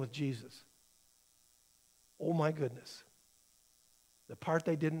they'd been with Jesus. Oh my goodness. The part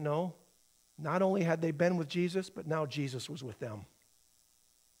they didn't know, not only had they been with Jesus, but now Jesus was with them.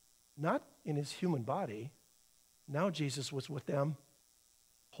 Not in his human body. Now Jesus was with them.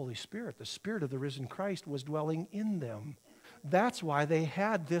 Holy Spirit, the Spirit of the risen Christ was dwelling in them. That's why they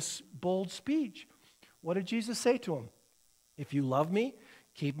had this bold speech. What did Jesus say to them? If you love me,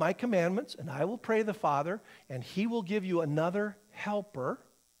 keep my commandments, and I will pray the Father, and he will give you another helper,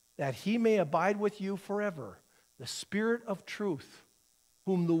 that he may abide with you forever, the Spirit of truth,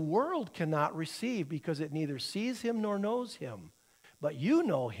 whom the world cannot receive, because it neither sees him nor knows him. But you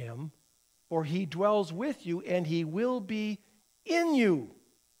know him, for he dwells with you, and he will be in you.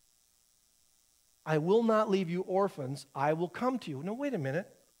 I will not leave you orphans. I will come to you. Now, wait a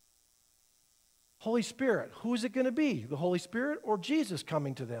minute. Holy Spirit, who is it going to be? The Holy Spirit or Jesus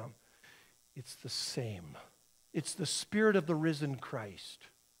coming to them? It's the same. It's the Spirit of the risen Christ.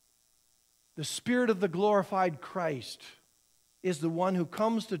 The Spirit of the glorified Christ is the one who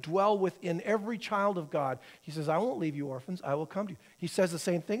comes to dwell within every child of God. He says, I won't leave you orphans. I will come to you. He says the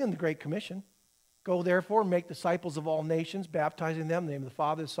same thing in the Great Commission. Go therefore, make disciples of all nations, baptizing them in the name of the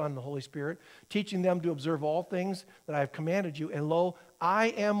Father, the Son, and the Holy Spirit, teaching them to observe all things that I have commanded you. And lo, I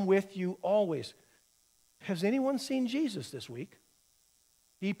am with you always. Has anyone seen Jesus this week?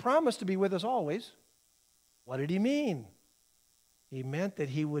 He promised to be with us always. What did he mean? He meant that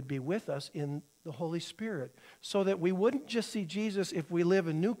he would be with us in the Holy Spirit, so that we wouldn't just see Jesus if we live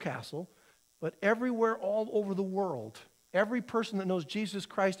in Newcastle, but everywhere all over the world. Every person that knows Jesus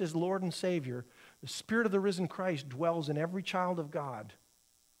Christ as Lord and Savior, the Spirit of the risen Christ dwells in every child of God.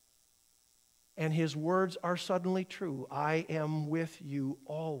 And his words are suddenly true. I am with you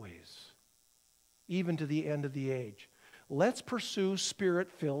always, even to the end of the age. Let's pursue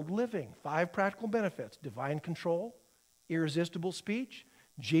Spirit-filled living. 5 practical benefits: divine control, irresistible speech,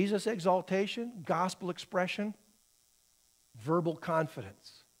 Jesus exaltation, gospel expression, verbal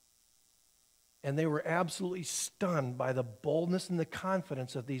confidence. And they were absolutely stunned by the boldness and the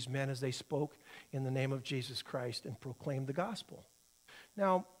confidence of these men as they spoke in the name of Jesus Christ and proclaimed the gospel.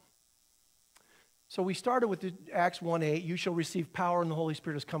 Now, so we started with Acts 1:8, you shall receive power and the Holy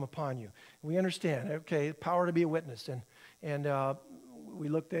Spirit has come upon you. We understand, okay, power to be a witness. And we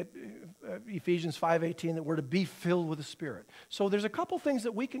looked at Ephesians 5:18, that we're to be filled with the Spirit. So there's a couple things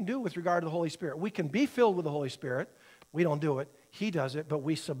that we can do with regard to the Holy Spirit. We can be filled with the Holy Spirit. We don't do it. He does it, but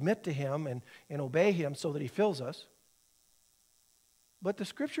we submit to him and obey him so that he fills us. But the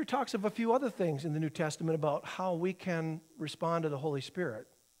Scripture talks of a few other things in the New Testament about how we can respond to the Holy Spirit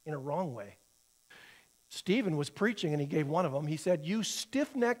in a wrong way. Stephen was preaching, and he gave one of them. He said, you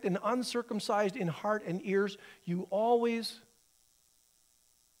stiff-necked and uncircumcised in heart and ears, you always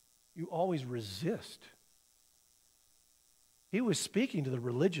resist. He was speaking to the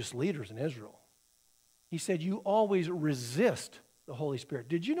religious leaders in Israel. He said, you always resist the Holy Spirit.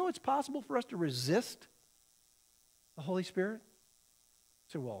 Did you know it's possible for us to resist the Holy Spirit?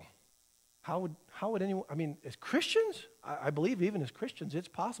 I said, well, how would anyone, I mean, as Christians, I believe even as Christians, it's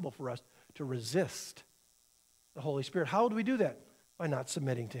possible for us to resist the Holy Spirit. How would we do that? By not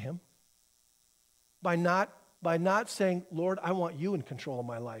submitting to Him. By not saying, Lord, I want you in control of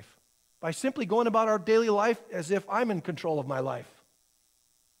my life. By simply going about our daily life as if I'm in control of my life,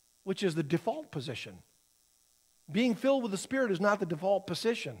 which is the default position. Being filled with the Spirit is not the default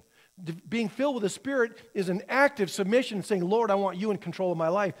position. Being filled with the Spirit is an active submission, saying, Lord, I want you in control of my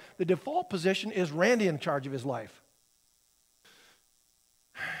life. The default position is Randy in charge of his life.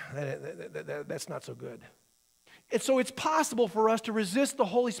 That's not so good. And so it's possible for us to resist the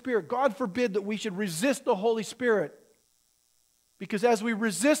Holy Spirit. God forbid that we should resist the Holy Spirit. Because as we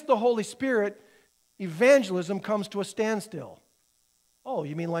resist the Holy Spirit, evangelism comes to a standstill. Oh,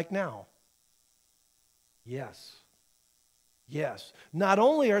 you mean like now? Yes. Yes. Not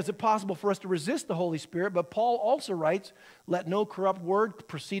only is it possible for us to resist the Holy Spirit, but Paul also writes, let no corrupt word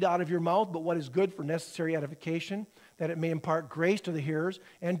proceed out of your mouth, but what is good for necessary edification, that it may impart grace to the hearers,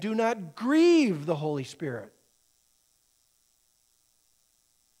 and do not grieve the Holy Spirit,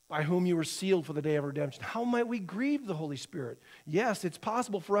 by whom you were sealed for the day of redemption. How might we grieve the Holy Spirit? Yes, it's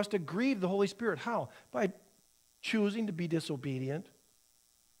possible for us to grieve the Holy Spirit. How? By choosing to be disobedient,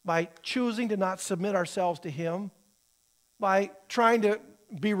 by choosing to not submit ourselves to Him, by trying to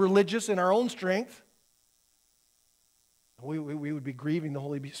be religious in our own strength. We would be grieving the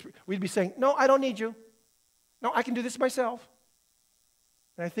Holy Spirit. We'd be saying, no, I don't need you. No, I can do this myself.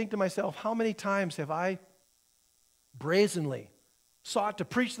 And I think to myself, how many times have I brazenly sought to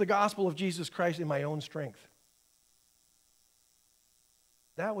preach the gospel of Jesus Christ in my own strength?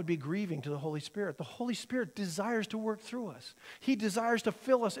 That would be grieving to the Holy Spirit. The Holy Spirit desires to work through us. He desires to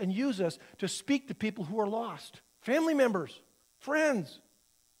fill us and use us to speak to people who are lost. Family members, friends.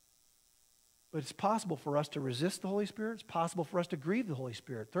 But it's possible for us to resist the Holy Spirit. It's possible for us to grieve the Holy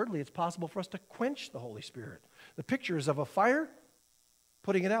Spirit. Thirdly, it's possible for us to quench the Holy Spirit. The picture is of a fire,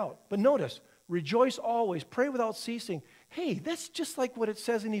 putting it out. But notice, rejoice always, pray without ceasing. Hey, that's just like what it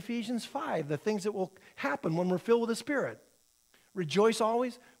says in Ephesians 5, the things that will happen when we're filled with the Spirit. Rejoice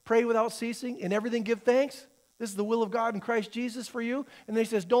always, pray without ceasing, in everything give thanks. This is the will of God in Christ Jesus for you. And then he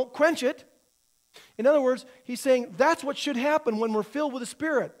says, don't quench it. In other words, he's saying that's what should happen when we're filled with the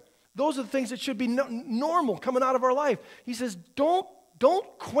Spirit. Those are the things that should be normal coming out of our life. He says, don't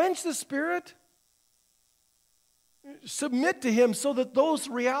quench the Spirit. Submit to Him so that those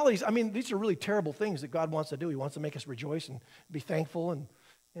realities, I mean, these are really terrible things that God wants to do. He wants to make us rejoice and be thankful and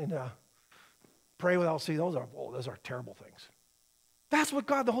pray without ceasing. Those are terrible things. That's what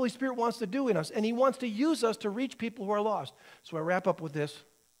God, the Holy Spirit, wants to do in us, and He wants to use us to reach people who are lost. So I wrap up with this.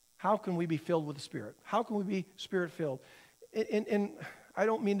 How can we be filled with the Spirit? How can we be Spirit-filled? And I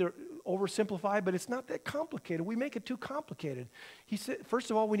don't mean to oversimplify, but it's not that complicated. We make it too complicated. He said,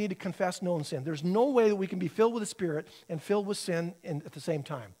 first of all, we need to confess known sin. There's no way that we can be filled with the Spirit and filled with sin at the same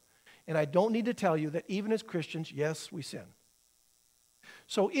time. And I don't need to tell you that even as Christians, yes, we sin.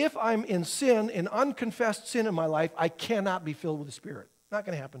 So if I'm in sin, in unconfessed sin in my life, I cannot be filled with the Spirit. Not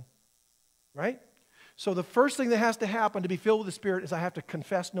going to happen. Right? So the first thing that has to happen to be filled with the Spirit is I have to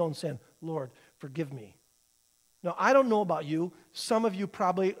confess known sin. Lord, forgive me. Now, I don't know about you. Some of you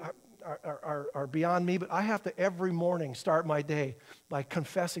probably are beyond me, but I have to every morning start my day by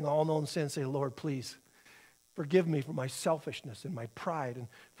confessing all known sins. Say, Lord, please forgive me for my selfishness and my pride, and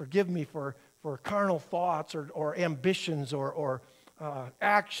forgive me for carnal thoughts or ambitions or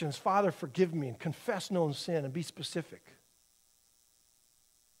actions. Father, forgive me, and confess known sin and be specific.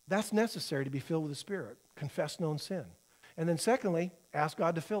 That's necessary to be filled with the Spirit. Confess known sin. And then secondly, ask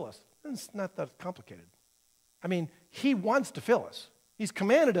God to fill us. It's not that complicated. I mean, He wants to fill us. He's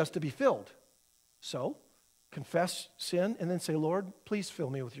commanded us to be filled. So, confess sin and then say, Lord, please fill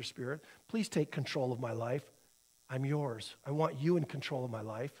me with your Spirit. Please take control of my life. I'm yours. I want you in control of my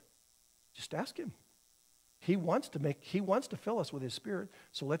life. Just ask Him. He wants to fill us with His Spirit,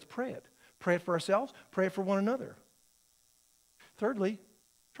 so let's pray it. Pray it for ourselves, pray it for one another. Thirdly,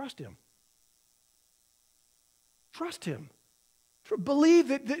 trust Him. Trust Him. Believe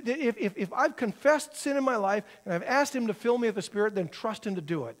that if I've confessed sin in my life and I've asked Him to fill me with the Spirit, then trust Him to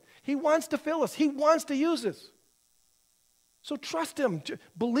do it. He wants to fill us. He wants to use us. So trust Him.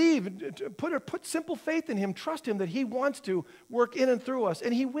 Believe. Put simple faith in Him. Trust Him that He wants to work in and through us,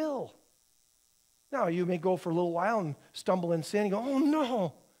 and He will. Now, you may go for a little while and stumble in sin and go, oh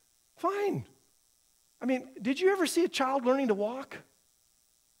no, fine. I mean, did you ever see a child learning to walk?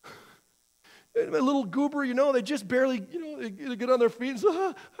 A little goober, they just barely, they get on their feet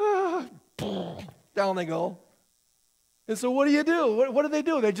and down they go. And so what do? What do they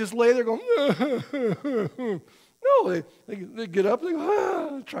do? They just lay there going, no, they get up and they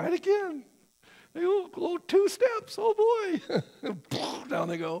go, try it again. They go 2 steps, oh boy. Down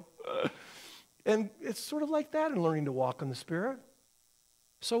they go. And it's sort of like that in learning to walk in the Spirit.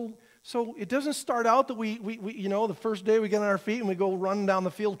 So it doesn't start out that we the first day we get on our feet and we go running down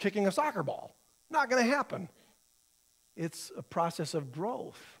the field kicking a soccer ball. Not going to happen. It's a process of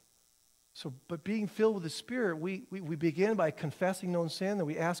growth. So, but being filled with the Spirit, we begin by confessing known sin, then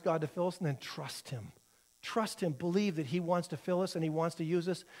we ask God to fill us, and then trust Him. Trust Him, believe that He wants to fill us and He wants to use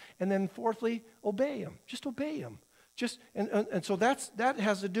us. And then fourthly, obey Him. Just obey Him. And so that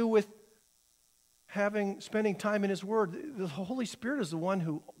has to do with spending time in His Word. The Holy Spirit is the one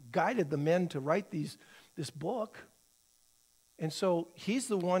who guided the men to write this book. And so He's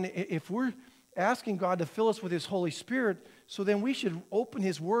the one, if we're asking God to fill us with His Holy Spirit, so then we should open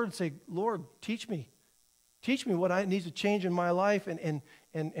His Word and say, Lord, teach me. Teach me what I need to change in my life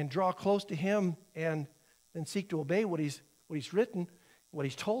and draw close to Him and then seek to obey what He's written, what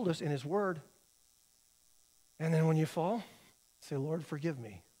He's told us in His Word. And then when you fall, say, Lord, forgive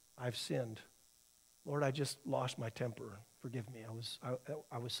me. I've sinned. Lord, I just lost my temper. Forgive me.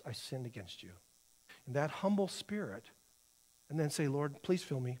 I sinned against you. And that humble spirit. And then say, Lord, please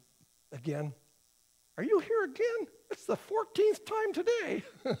fill me again. Are you here again? It's the 14th time today.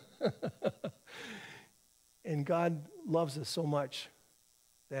 And God loves us so much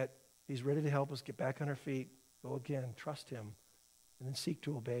that He's ready to help us get back on our feet, go again, trust Him, and then seek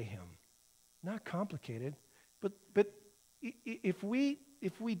to obey Him. Not complicated, but if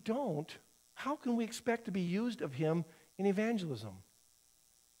we don't, how can we expect to be used of Him in evangelism?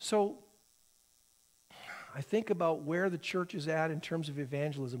 So I think about where the church is at in terms of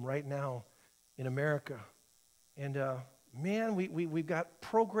evangelism right now in America. And man, we've got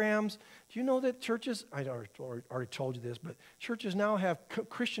programs. Do you know that churches, I already told you this, but churches now have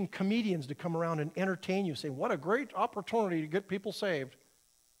Christian comedians to come around and entertain you, say, what a great opportunity to get people saved.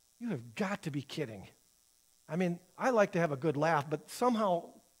 You have got to be kidding. I mean, I like to have a good laugh, but somehow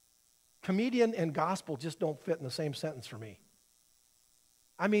comedian and gospel just don't fit in the same sentence for me.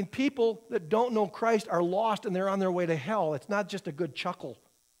 I mean, people that don't know Christ are lost and they're on their way to hell. It's not just a good chuckle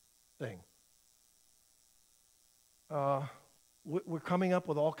thing. We're coming up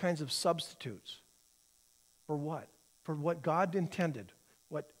with all kinds of substitutes. For what? For what God intended,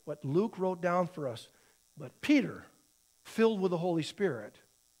 what Luke wrote down for us. But Peter, filled with the Holy Spirit.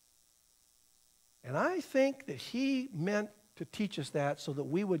 And I think that he meant to teach us that so that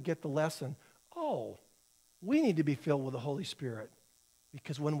we would get the lesson, oh, we need to be filled with the Holy Spirit.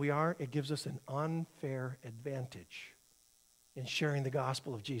 Because when we are, it gives us an unfair advantage in sharing the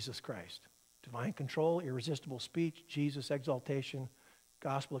gospel of Jesus Christ. Divine control, irresistible speech, Jesus exaltation,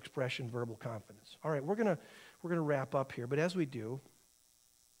 gospel expression, verbal confidence. All right, we're gonna wrap up here, but as we do,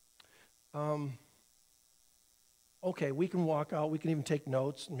 okay, we can walk out, we can even take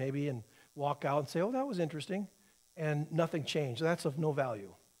notes maybe and walk out and say, oh, that was interesting, and nothing changed. That's of no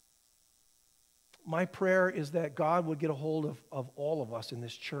value. My prayer is that God would get a hold of all of us in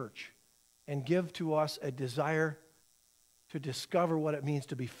this church and give to us a desire to discover what it means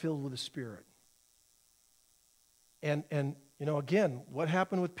to be filled with the Spirit. And you know, again, what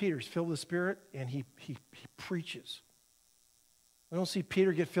happened with Peter? He's filled with the Spirit, and he preaches. We don't see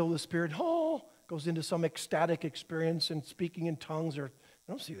Peter get filled with the Spirit, goes into some ecstatic experience and speaking in tongues. I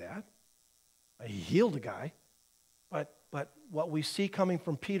don't see that. He healed a guy. But what we see coming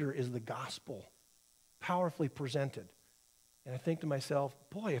from Peter is the gospel, powerfully presented. And I think to myself,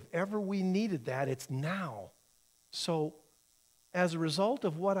 boy, if ever we needed that, it's now. So as a result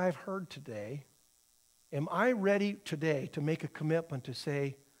of what I've heard today, am I ready today to make a commitment to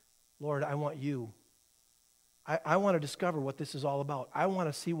say, Lord, I want you. I want to discover what this is all about. I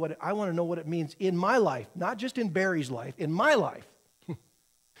want to know what it means in my life, not just in Barry's life, in my life.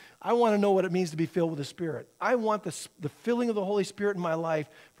 I want to know what it means to be filled with the Spirit. I want the filling of the Holy Spirit in my life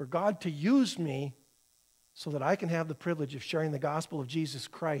for God to use me so that I can have the privilege of sharing the gospel of Jesus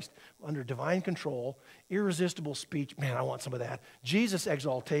Christ under divine control, irresistible speech. Man, I want some of that. Jesus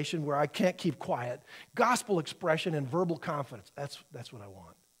exaltation where I can't keep quiet. Gospel expression and verbal confidence. That's what I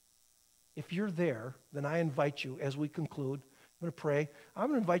want. If you're there, then I invite you, as we conclude, I'm going to pray. I'm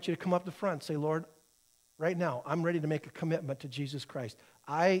going to invite you to come up the front and say, Lord, right now, I'm ready to make a commitment to Jesus Christ.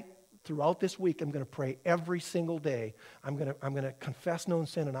 I throughout this week, I'm going to pray every single day. I'm going to confess known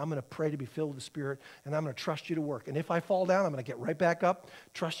sin, and I'm going to pray to be filled with the Spirit, and I'm going to trust you to work. And if I fall down, I'm going to get right back up,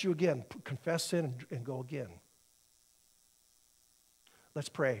 trust you again, confess sin, and go again. Let's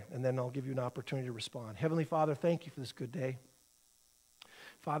pray, and then I'll give you an opportunity to respond. Heavenly Father, thank you for this good day.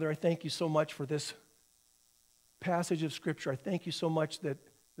 Father, I thank you so much for this passage of Scripture. I thank you so much that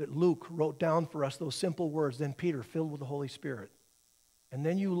Luke wrote down for us those simple words, then Peter, filled with the Holy Spirit. And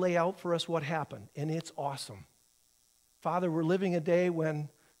then you lay out for us what happened, and it's awesome. Father, we're living a day when,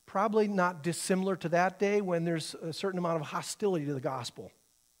 probably not dissimilar to that day, when there's a certain amount of hostility to the gospel.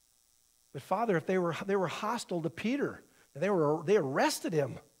 But Father, if they were hostile to Peter, they arrested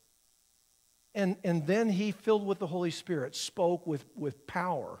him. And then he, filled with the Holy Spirit, spoke with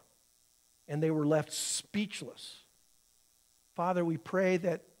power, and they were left speechless. Father, we pray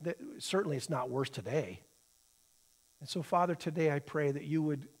that certainly it's not worse today. And so, Father, today I pray that you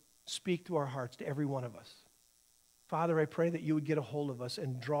would speak to our hearts, to every one of us. Father, I pray that you would get a hold of us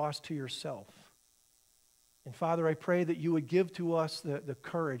and draw us to yourself. And Father, I pray that you would give to us the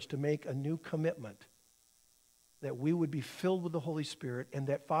courage to make a new commitment, that we would be filled with the Holy Spirit, and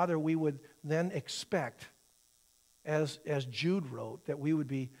that, Father, we would then expect, as Jude wrote, that we would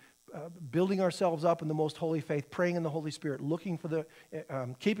be building ourselves up in the most holy faith, praying in the Holy Spirit, looking for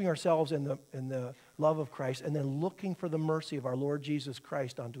keeping ourselves in the love of Christ, and then looking for the mercy of our Lord Jesus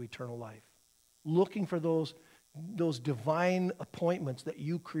Christ unto eternal life. Looking for those divine appointments that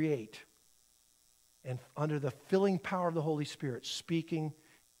you create, and under the filling power of the Holy Spirit, speaking,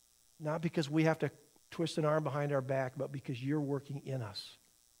 not because we have to twist an arm behind our back, but because you're working in us.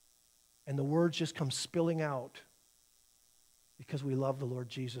 And the words just come spilling out because we love the Lord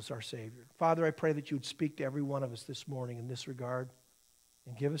Jesus, our Savior. Father, I pray that you would speak to every one of us this morning in this regard,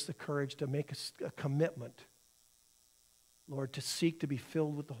 and give us the courage to make a commitment, Lord, to seek to be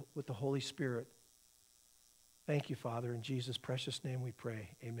filled with the Holy Spirit. Thank you, Father. In Jesus' precious name we pray.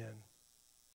 Amen.